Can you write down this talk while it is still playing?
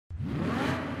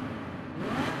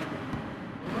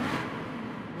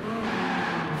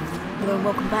Hello and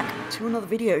welcome back to another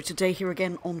video. Today here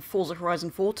again on Forza Horizon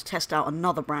 4 to test out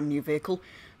another brand new vehicle.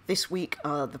 This week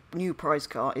the new prize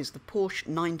car is the Porsche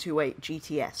 928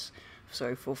 GTS.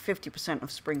 So for 50%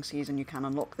 of spring season you can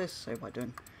unlock this, so by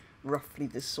doing roughly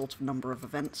this sort of number of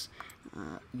events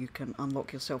you can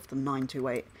unlock yourself the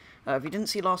 928. If you didn't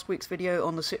see last week's video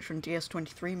on the Citroen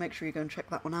DS23, make sure you go and check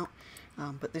that one out.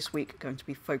 But this week going to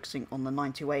be focusing on the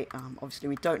 928. Obviously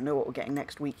we don't know what we're getting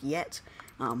next week yet,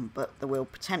 but there will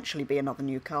potentially be another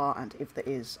new car, and if there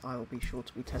is I will be sure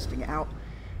to be testing it out.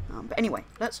 But anyway,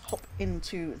 let's hop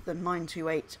into the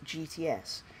 928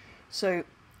 GTS. So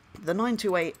the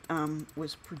 928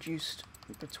 was produced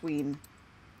between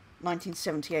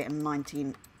 1978 and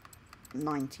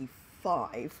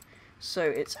 1995, so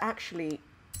it's actually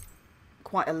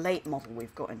quite a late model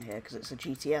we've got in here because it's a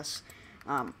GTS,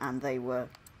 and they were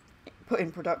put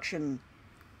in production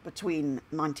between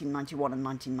 1991 and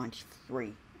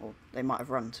 1993, or they might have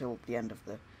run till the end of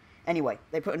the... Anyway,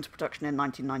 they put into production in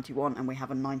 1991, and we have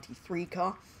a 93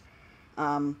 car.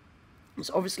 So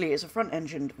obviously it's a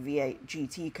front-engined V8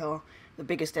 GT car, the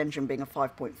biggest engine being a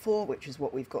 5.4, which is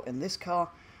what we've got in this car.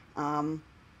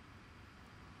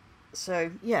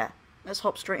 So yeah, let's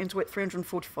hop straight into it.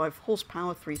 345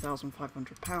 horsepower,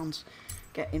 3,500 pounds,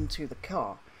 get into the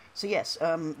car. So yes,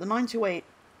 the 928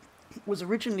 was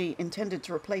originally intended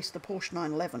to replace the Porsche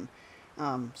 911,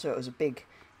 so it was a big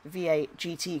V8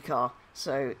 GT car,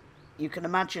 so you can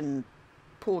imagine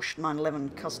Porsche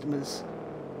 911 customers...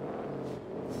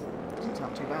 Doesn't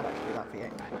sound too bad actually, that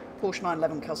V8. Porsche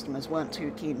 911 customers weren't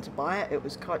too keen to buy it. It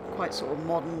was quite sort of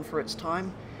modern for its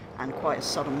time, and quite a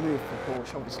sudden move for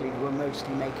Porsche, obviously, who were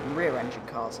mostly making rear-engine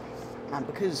cars. And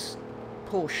because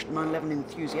Porsche 911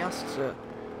 enthusiasts are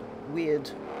weird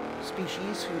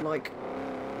species who like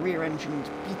rear-engined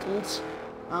beetles,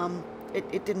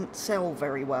 it didn't sell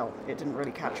very well. It didn't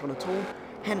really catch on at all.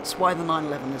 Hence why the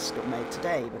 911 is still made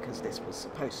today, because this was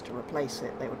supposed to replace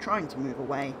it. They were trying to move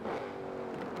away.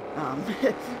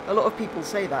 A lot of people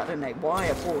say that, don't they? Why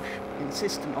are Porsche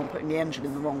insistent on putting the engine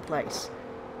in the wrong place?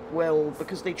 Well,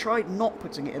 because they tried not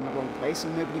putting it in the wrong place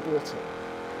and nobody bought it.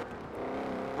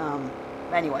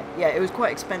 Anyway, yeah, it was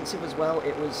quite expensive as well.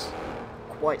 It was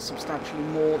quite substantially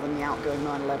more than the outgoing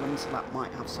 911, so that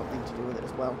might have something to do with it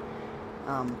as well.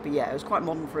 But yeah, it was quite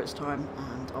modern for its time,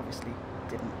 and obviously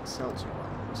didn't sell too well.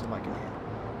 So like in here,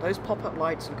 those pop-up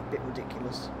lights look a bit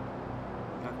ridiculous,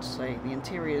 I have to say. The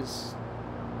interior's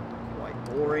quite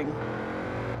boring.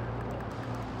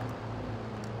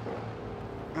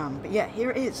 But yeah, here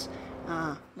it is.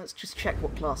 Let's just check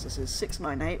what class this is.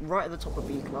 698, right at the top of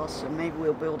B class, so maybe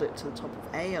we'll build it to the top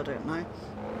of A, I don't know.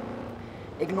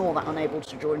 Ignore that unable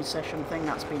to join session thing,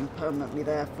 that's been permanently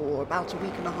there for about a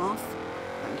week and a half.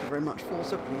 Thank you very much,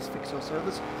 Forza, please fix your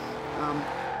servers.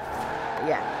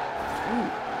 Yeah.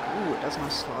 Ooh, it does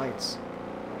nice slides.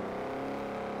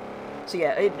 So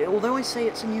yeah, although I say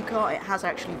it's a new car, it has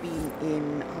actually been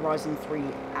in Horizon 3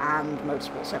 and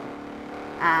Motorsport 7.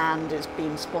 And it's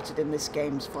been spotted in this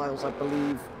game's files, I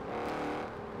believe,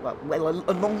 well,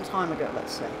 a long time ago,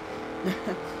 let's say.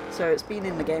 So it's been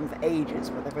in the game for ages,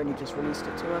 but they've only just released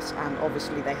it to us, and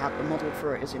obviously they had the model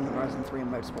for it as in Horizon 3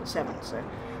 and Motorsport 7, so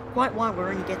quite why we're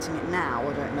only getting it now,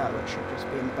 I don't know. It should just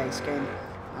be in the base game.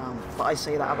 But I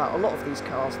say that about a lot of these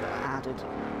cars that are added,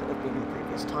 that have been in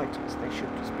previous titles. They should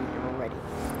just be here already.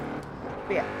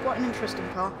 But yeah, quite an interesting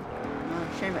car.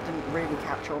 Shame it didn't really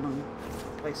catch on and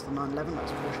replace the 911.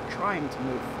 That's Porsche trying to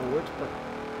move forward, but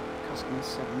customers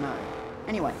said no.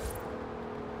 Anyway,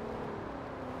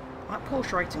 that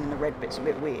Porsche writing in the red bit's a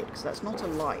bit weird, because that's not a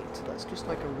light, that's just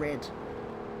like a red...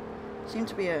 Seemed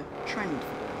to be a trend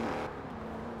for doing that.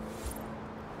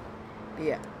 But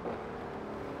yeah.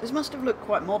 This must have looked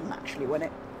quite modern actually when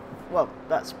it... Well,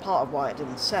 that's part of why it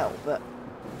didn't sell, but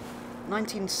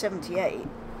 1978,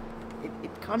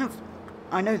 it kind of...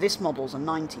 I know this model's a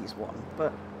 90s one,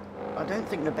 but I don't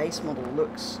think the base model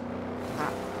looks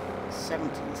that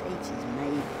 70s, 80s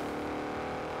maybe.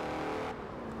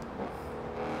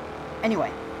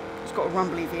 Anyway, it's got a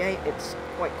rumbly V8, it's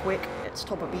quite quick, it's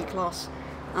top of B class.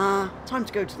 Time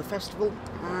to go to the festival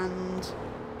and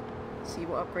see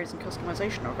what upgrades and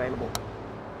customization are available.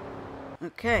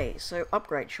 Okay, so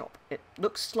upgrade shop. It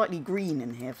looks slightly green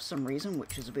in here for some reason,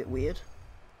 which is a bit weird.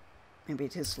 Maybe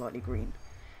it is slightly green.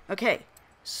 Okay,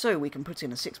 so we can put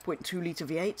in a 6.2 litre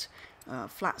V8,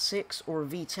 flat 6, or a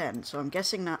V10. So I'm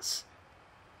guessing that's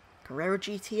Carrera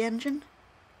GT engine?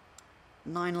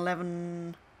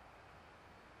 911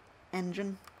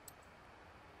 engine?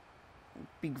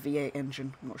 Big V8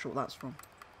 engine. I'm not sure what that's from.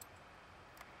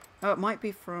 Oh, it might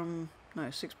be from... No,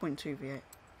 6.2 V8.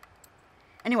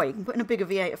 Anyway, you can put in a bigger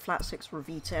V8, a flat 6, or a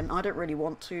V10. I don't really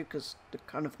want to, because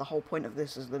the whole point of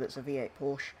this is that it's a V8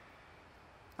 Porsche.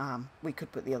 We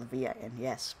could put the other V8 in,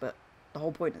 yes, but the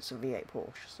whole point is a V8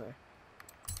 Porsche, so...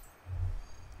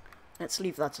 Let's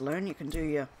leave that alone. You can do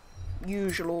your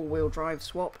usual all-wheel drive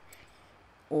swap,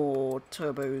 or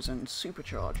turbos and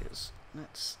superchargers.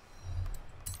 Let's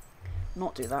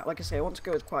not do that. Like I say, I want to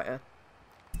go with quite a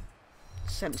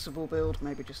sensible build,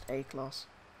 maybe just A-class.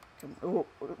 Oh,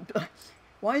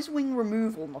 why is wing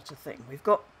removal not a thing? We've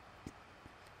got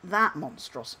that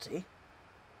monstrosity,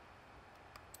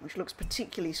 which looks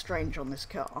particularly strange on this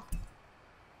car.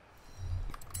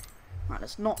 Right,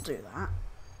 let's not do that.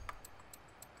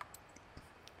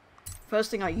 First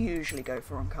thing I usually go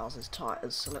for on cars is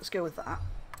tyres, so let's go with that.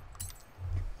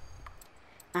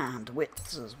 And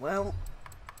widths as well.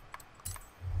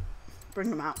 Bring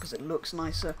them out because it looks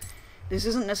nicer. This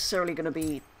isn't necessarily going to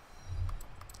be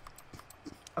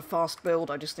a fast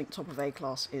build, I just think top of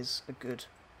A-class is a good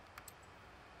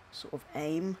sort of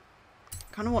aim.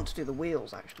 I kind of want to do the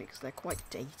wheels actually because they're quite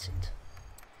dated.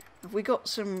 Have we got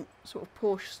some sort of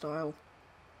Porsche style?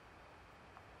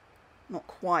 Not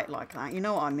quite like that, you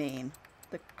know what I mean.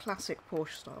 The classic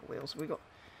Porsche style wheels. We got,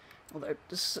 although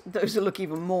those will look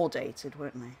even more dated,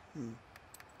 won't they?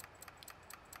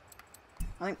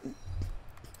 I think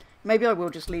maybe I will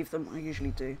just leave them. I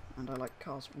usually do, and I like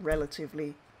cars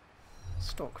relatively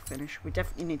stock finish. We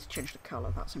definitely need to change the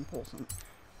colour, that's important.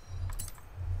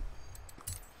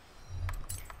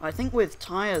 I think with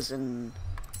tyres and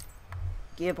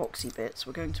gearboxy bits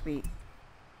we're going to be...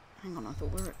 Hang on, I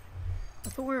thought we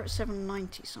were at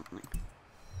 790 something.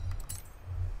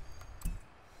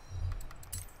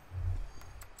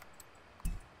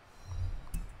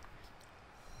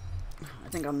 I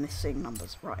think I'm missing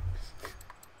numbers, right.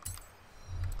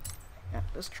 Yeah,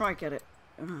 let's try get it.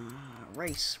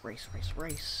 Race.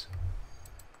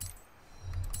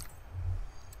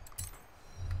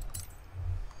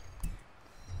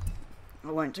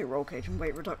 I won't do roll cage and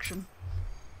weight reduction.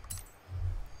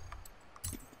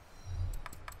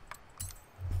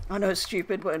 I know it's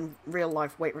stupid, but in real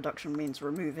life weight reduction means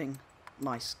removing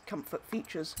nice comfort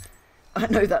features. I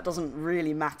know that doesn't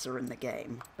really matter in the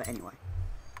game, but anyway.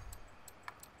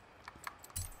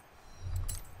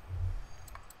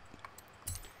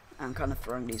 I'm kind of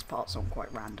throwing these parts on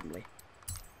quite randomly.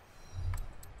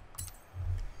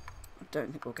 I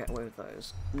don't think we'll get away with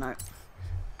those. No.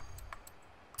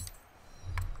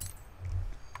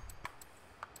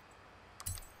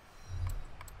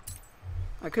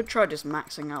 I could try just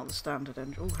maxing out the standard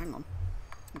engine. Oh, hang on.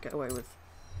 I'll get away with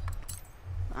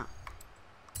that.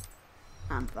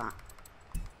 And that.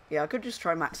 Yeah, I could just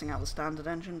try maxing out the standard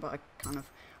engine, but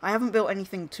I haven't built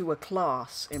anything to a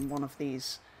class in one of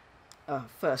these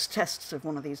first tests of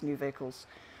one of these new vehicles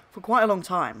for quite a long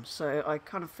time, so I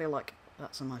kind of feel like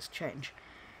that's a nice change.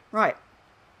 Right.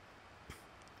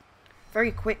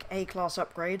 Very quick A-class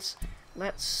upgrades.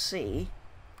 Let's see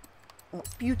what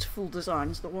beautiful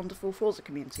designs the wonderful Forza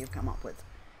community have come up with.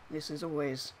 This is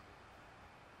always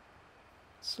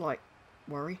a slight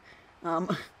worry.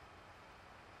 Some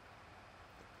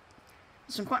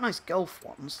quite nice Golf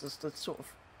ones. There's the sort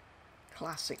of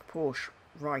classic Porsche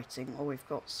writing, or we've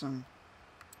got some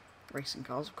racing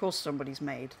cars. Of course somebody's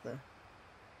made the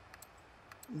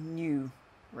new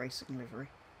racing livery.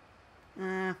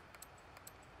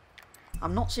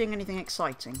 I'm not seeing anything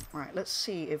exciting. Right, let's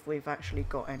see if we've actually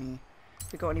got any...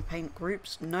 Have we got any paint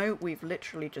groups? No, we've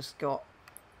literally just got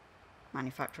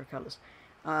manufacturer colours.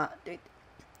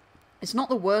 It's not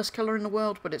the worst colour in the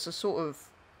world, but it's a sort of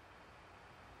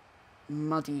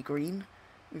muddy green.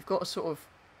 We've got a sort of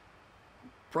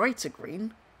brighter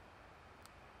green.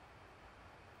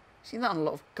 See that on a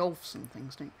lot of Golfs and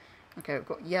things, don't you? Okay, we've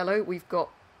got yellow, we've got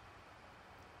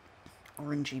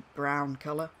orangey brown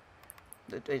colour.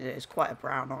 It is quite a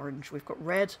brown orange. We've got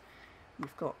red,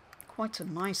 we've got quite a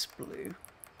nice blue.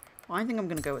 Well, I think I'm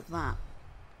going to go with that.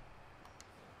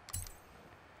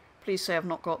 Please say I've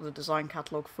not got the design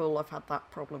catalogue full. I've had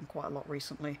that problem quite a lot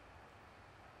recently.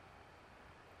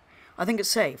 I think it's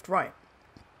saved. Right.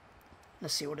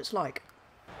 Let's see what it's like.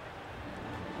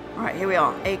 Right, here we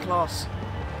are. A-class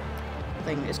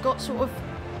thing. It's got sort of...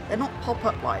 They're not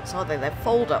pop-up lights, are they? They're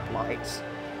fold-up lights,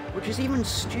 which is even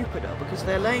stupider because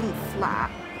they're laying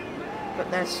flat, but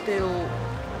they're still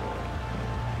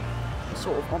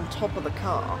sort of on top of the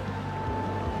car.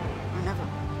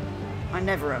 I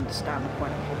never understand the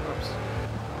point of pop-ups.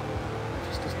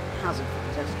 Just as a hazard for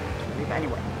the test. But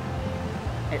anyway,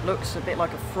 it looks a bit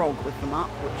like a frog with them up,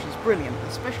 which is brilliant,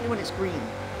 especially when it's green.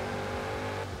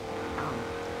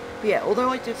 But yeah, although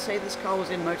I did say this car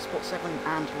was in Motorsport 7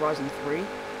 and Horizon 3,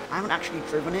 I haven't actually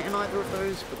driven it in either of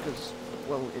those because,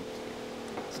 well,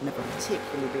 it's never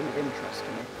particularly been of interest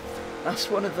to me. That's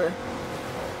one of the,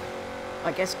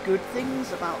 I guess, good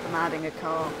things about them adding a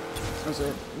car as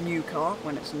a new car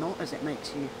when it's not, is it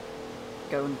makes you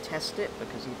go and test it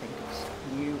because you think it's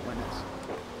new when it's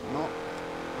not.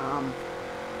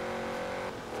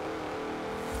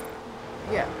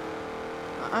 Yeah.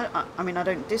 I mean, I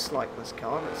don't dislike this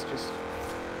car, it's just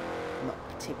not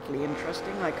particularly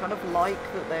interesting. I kind of like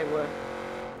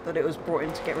that it was brought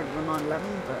in to get rid of the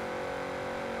 911, but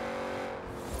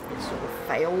it sort of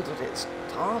failed at its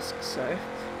task, so,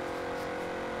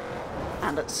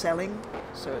 and at selling,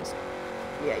 so it's,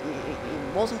 yeah,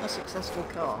 it wasn't a successful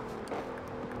car.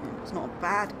 It's not a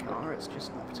bad car, it's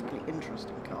just not a particularly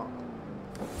interesting car.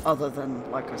 Other than,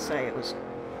 like I say, it was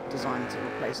designed to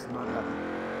replace the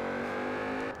 911.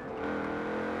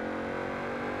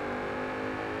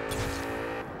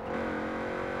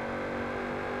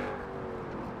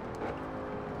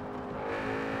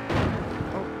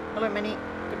 Hello, Mini.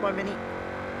 Goodbye, Mini.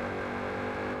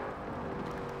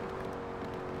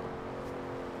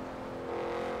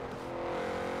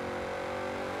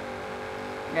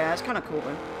 Yeah, it's kind of cool,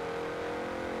 though.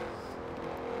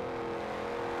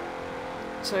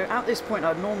 So, at this point,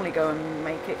 I'd normally go and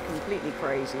make it completely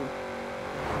crazy.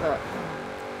 But,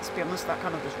 let's be honest, that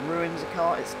kind of just ruins a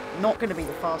car. It's not going to be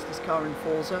the fastest car in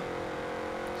Forza.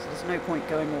 So there's no point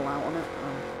going all out on it.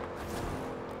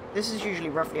 This is usually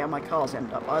roughly how my cars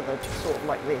end up, either sort of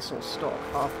like this or stock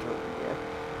after a video,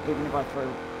 even if I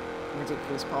throw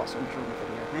ridiculous parts on during the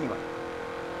video. Anyway.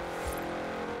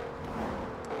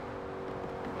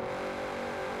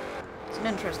 It's an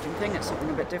interesting thing, it's something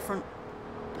a bit different.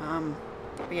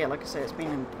 But yeah, like I say, it's been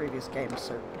in previous games,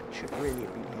 so it should really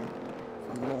have been here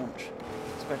from launch,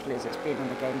 especially as it's been in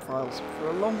the game files for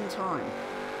a long time.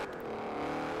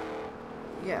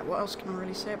 Yeah, what else can I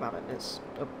really say about it? It's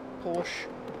a Porsche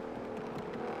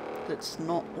that's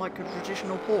not like a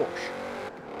traditional Porsche,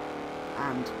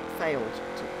 and failed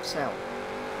to sell.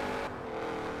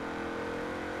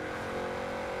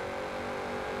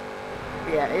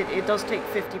 But yeah, it does take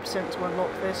 50% to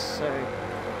unlock this, so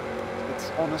it's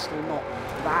honestly not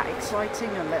that exciting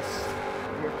unless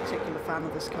you're a particular fan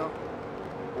of this car,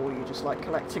 or you just like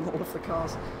collecting all of the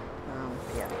cars.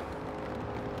 Yeah.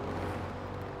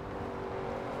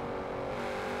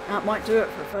 That might do it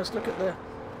for a first look at the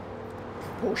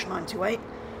Porsche 928.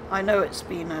 I know it's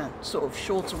been a sort of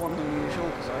shorter one than usual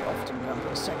because I often go and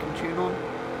put a second tune on,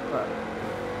 but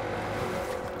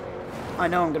I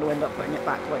know I'm going to end up putting it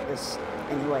back like this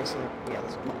anyway, so yeah,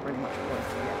 there's not really much point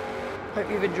for it. Hope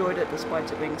you've enjoyed it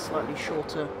despite it being a slightly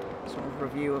shorter sort of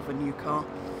review of a new car,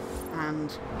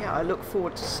 and yeah, I look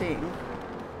forward to seeing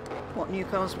what new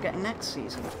cars we're getting next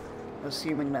season,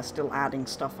 assuming they're still adding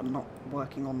stuff and not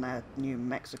working on their new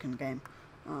Mexican game.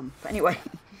 But anyway,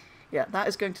 yeah, that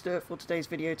is going to do it for today's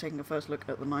video, taking a first look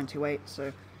at the 928,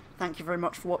 so thank you very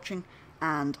much for watching,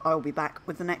 and I will be back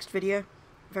with the next video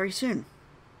very soon.